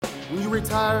When you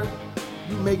retire,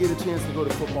 you may get a chance to go to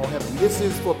football heaven. This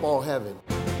is football heaven.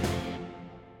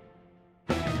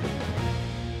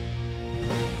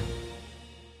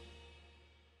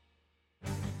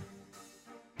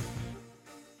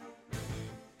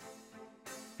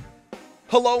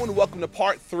 Hello and welcome to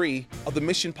part 3 of the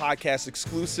Mission Podcast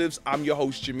Exclusives. I'm your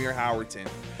host, Jameer Howerton.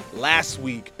 Last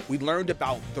week, we learned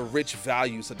about the rich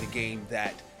values of the game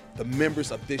that the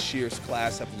members of this year's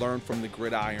class have learned from the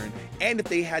gridiron, and if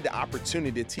they had the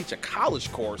opportunity to teach a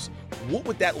college course, what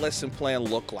would that lesson plan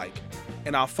look like?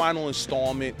 In our final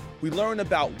installment, we learned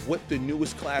about what the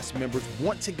newest class members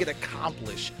want to get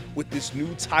accomplished with this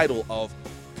new title of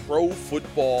Pro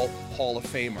Football Hall of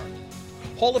Famer.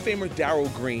 Hall of Famer Darrelle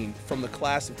Revis from the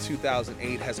class of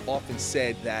 2008 has often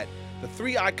said that the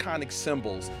 3 iconic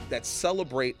symbols that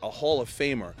celebrate a Hall of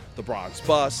Famer, the bronze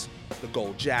bust, the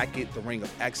gold jacket, the ring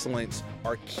of excellence,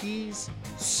 are keys,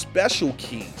 special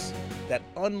keys, that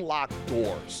unlock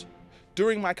doors.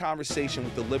 During my conversation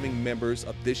with the living members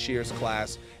of this year's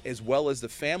class, as well as the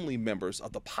family members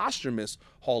of the posthumous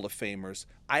Hall of Famers,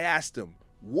 I asked them,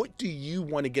 what do you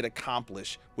want to get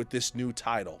accomplished with this new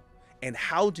title? And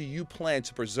how do you plan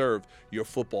to preserve your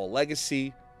football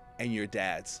legacy and your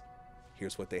dad's?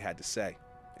 Here's what they had to say.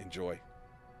 Enjoy.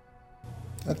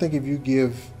 I think if you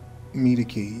give me the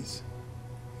keys,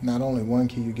 not only one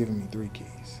key, you're giving me 3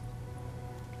 keys.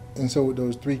 And so with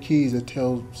those 3 keys, it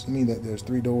tells me that there's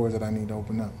 3 doors that I need to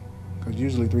open up. Because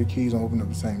usually 3 keys don't open up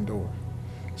the same door.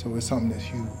 So it's something that's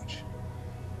huge.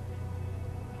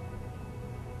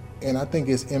 And I think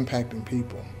it's impacting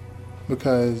people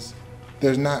because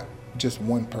there's not just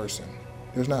one person.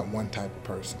 There's not one type of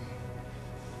person.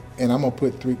 And I'm going to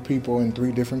put 3 people in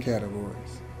 3 different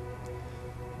categories.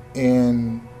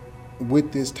 And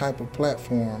with this type of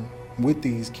platform, with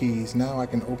these keys, now I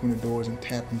can open the doors and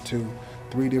tap into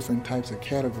 3 different types of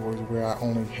categories where I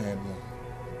only had one.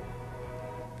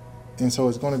 And so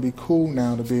it's going to be cool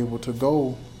now to be able to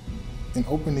go and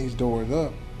open these doors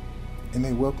up and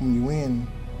they welcome you in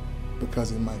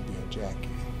because it might be a jacket.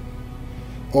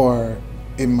 Or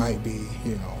it might be,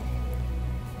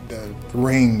 the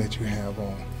ring that you have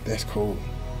on. That's cool.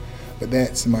 But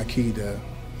that's my key to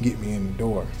get me in the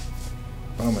door.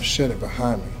 But I'm going to shut it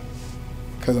behind me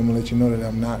because I'm going to let you know that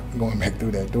I'm not going back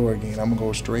through that door again. I'm going to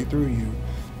go straight through you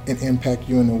and impact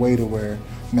you in a way to where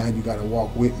now you got to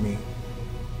walk with me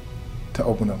to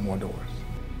open up more doors.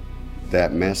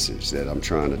 That message that I'm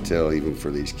trying to tell even for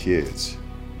these kids,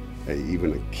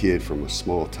 even a kid from a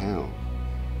small town,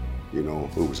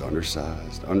 who was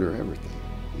undersized, under everything.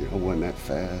 Wasn't that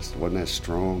fast, wasn't that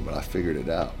strong, but I figured it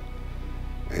out.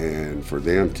 And for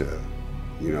them to,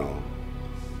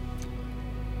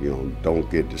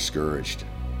 don't get discouraged.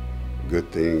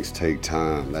 Good things take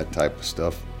time, that type of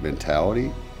stuff,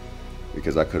 mentality,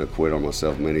 because I could have quit on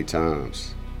myself many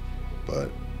times. But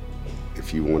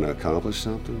if you want to accomplish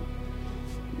something,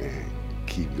 man,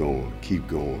 keep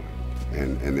going.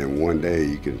 And then one day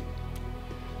you can,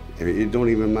 it don't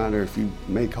even matter if you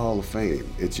make Hall of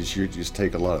Fame. It's just, you just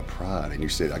take a lot of pride and you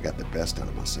say, I got the best out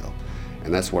of myself.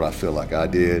 And that's what I feel like I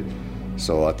did.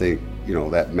 So I think,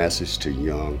 that message to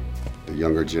the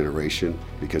younger generation,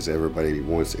 because everybody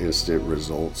wants instant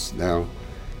results now,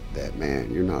 that,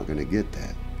 man, you're not gonna get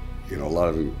that. A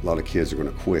lot of kids are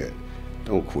gonna quit.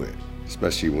 Don't quit,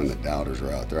 especially when the doubters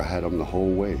are out there. I had them the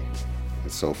whole way.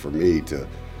 And so for me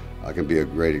I can be a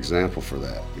great example for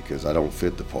that because I don't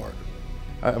fit the part.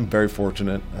 I'm very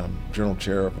fortunate. I'm general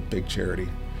chair of a big charity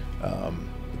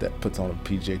that puts on a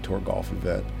PGA Tour golf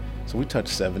event. So we touch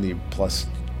 70 plus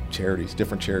charities,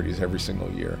 different charities every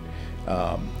single year.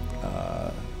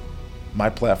 My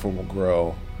platform will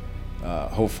grow,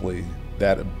 hopefully,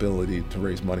 that ability to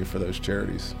raise money for those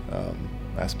charities.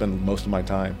 I spend most of my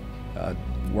time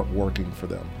working for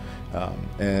them.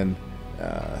 And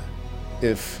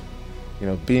if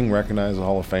being recognized as a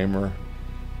Hall of Famer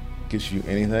gives you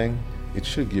anything, it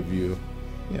should give you,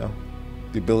 the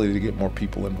ability to get more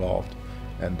people involved.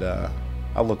 And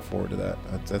I look forward to that.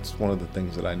 That's one of the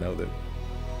things that I know that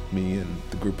me and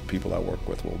the group of people I work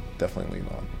with will definitely lean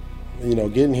on.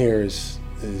 Getting here is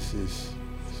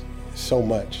so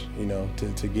much,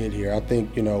 to get here. I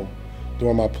think,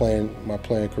 during my playing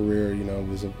career,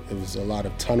 it was a lot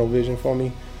of tunnel vision for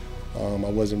me. I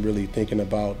wasn't really thinking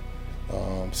about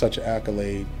such an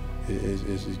accolade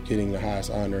is getting the highest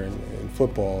honor in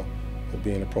football, of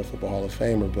being a Pro Football Hall of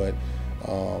Famer. But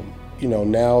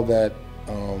now that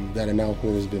that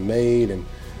announcement has been made, and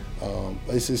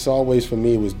it's always for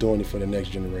me was doing it for the next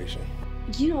generation.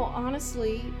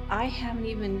 Honestly, I haven't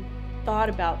even thought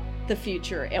about the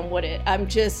future and I'm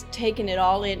just taking it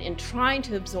all in and trying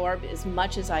to absorb as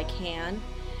much as I can.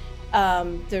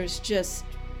 There's just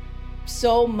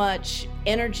so much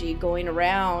energy going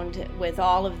around with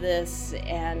all of this,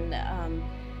 and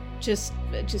just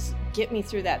get me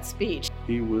through that speech.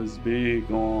 He was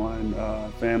big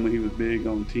on family, he was big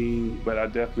on team, but I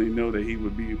definitely know that he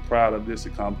would be proud of this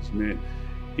accomplishment.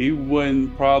 He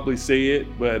wouldn't probably say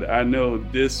it, but I know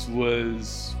this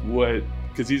was what,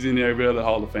 because he's in every other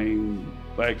Hall of Fame,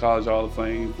 Black College Hall of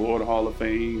Fame, Florida Hall of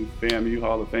Fame, FAMU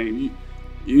Hall of Fame.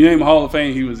 You name a Hall of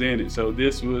Fame, he was in it. So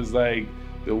this was like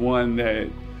the one that,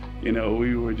 you know,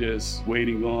 we were just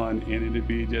waiting on, and it'd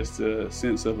be just a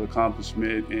sense of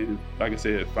accomplishment. And like I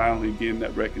said, finally getting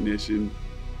that recognition.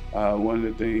 One of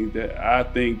the things that I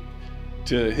think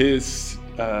to his,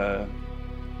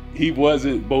 he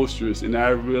wasn't boisterous, and I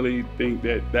really think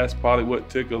that that's probably what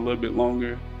took a little bit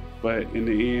longer. But in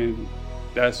the end,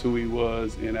 that's who he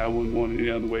was, and I wouldn't want it any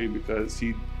other way because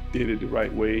he did it the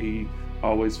right way. He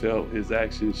always felt his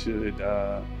actions should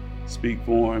speak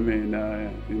for him,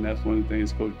 and that's one of the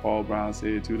things Coach Paul Brown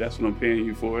said too. That's what I'm paying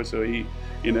you for. So he,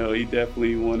 you know, he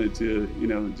definitely wanted to, you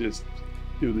know, just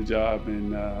do the job,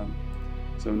 and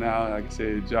so now, like I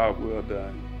said, job well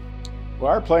done.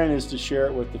 Well, our plan is to share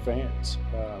it with the fans.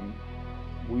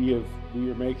 We are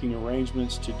making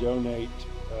arrangements to donate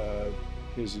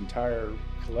his entire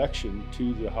collection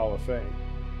to the Hall of Fame,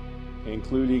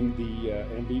 including the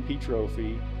MVP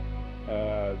trophy,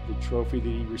 the trophy that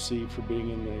he received for being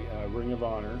in the Ring of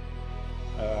Honor.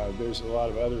 There's a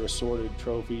lot of other assorted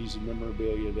trophies and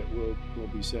memorabilia that we'll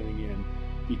be sending in,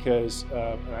 because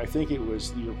I think it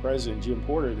was your president, Jim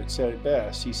Porter, that said it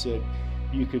best. He said,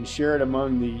 you can share it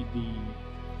among the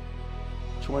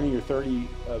 20 or 30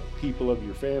 people of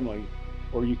your family,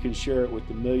 or you can share it with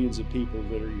the millions of people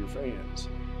that are your fans.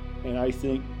 And I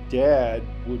think Dad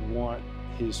would want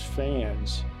his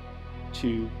fans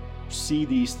to see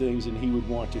these things, and he would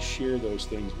want to share those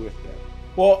things with them.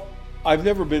 Well, I've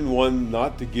never been one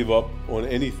not to give up on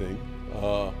anything,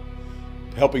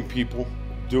 helping people,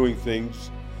 doing things.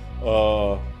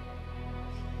 You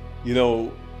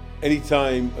know,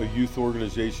 anytime a youth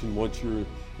organization wants your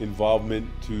involvement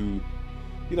to,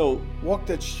 you know, walk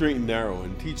that straight and narrow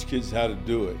and teach kids how to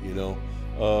do it, you know.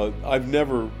 I've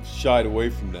never shied away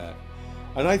from that.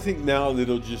 And I think now that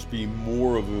it'll just be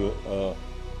more of a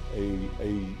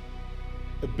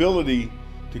ability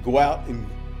to go out and,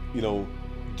 you know,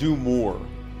 do more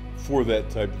for that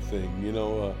type of thing. You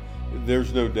know,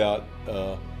 there's no doubt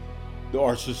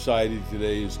our society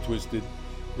today is twisted.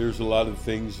 There's a lot of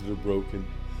things that are broken.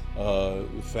 The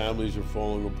families are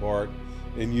falling apart,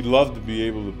 and you'd love to be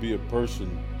able to be a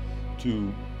person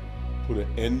to put an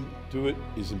end to it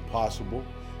is impossible.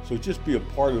 So just be a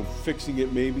part of fixing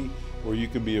it, maybe, or you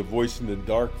can be a voice in the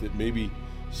dark that maybe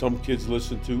some kids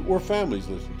listen to or families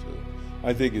listen to.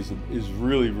 I think is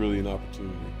really, really an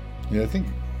opportunity. Yeah, I think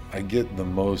I get the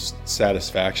most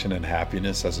satisfaction and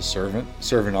happiness as a servant,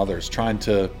 serving others, trying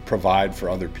to provide for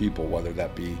other people, whether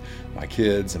that be my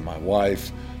kids and my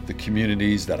wife, the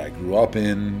communities that I grew up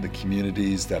in, the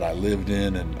communities that I lived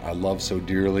in and I love so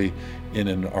dearly in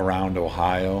and around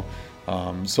Ohio.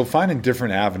 So finding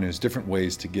different avenues, different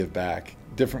ways to give back,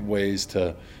 different ways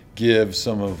to give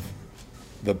some of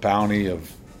the bounty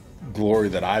of glory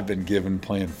that I've been given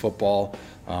playing football,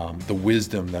 the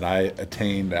wisdom that I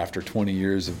attained after 20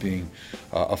 years of being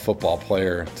a football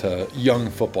player to young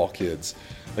football kids.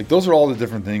 Like, those are all the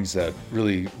different things that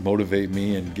really motivate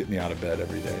me and get me out of bed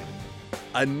every day.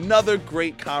 Another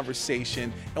great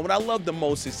conversation, and what I love the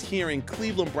most is hearing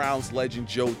Cleveland Browns legend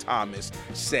Joe Thomas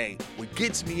say, what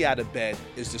gets me out of bed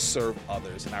is to serve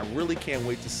others, and I really can't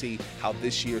wait to see how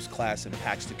this year's class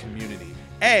impacts the community.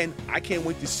 And I can't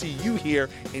wait to see you here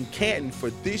in Canton for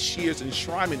this year's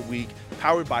Enshrinement Week,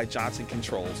 powered by Johnson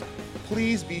Controls.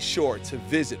 Please be sure to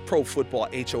visit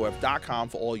ProFootballHof.com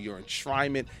for all your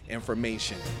enshrinement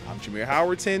information. I'm Jameer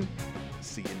Howerton.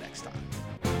 See you next time.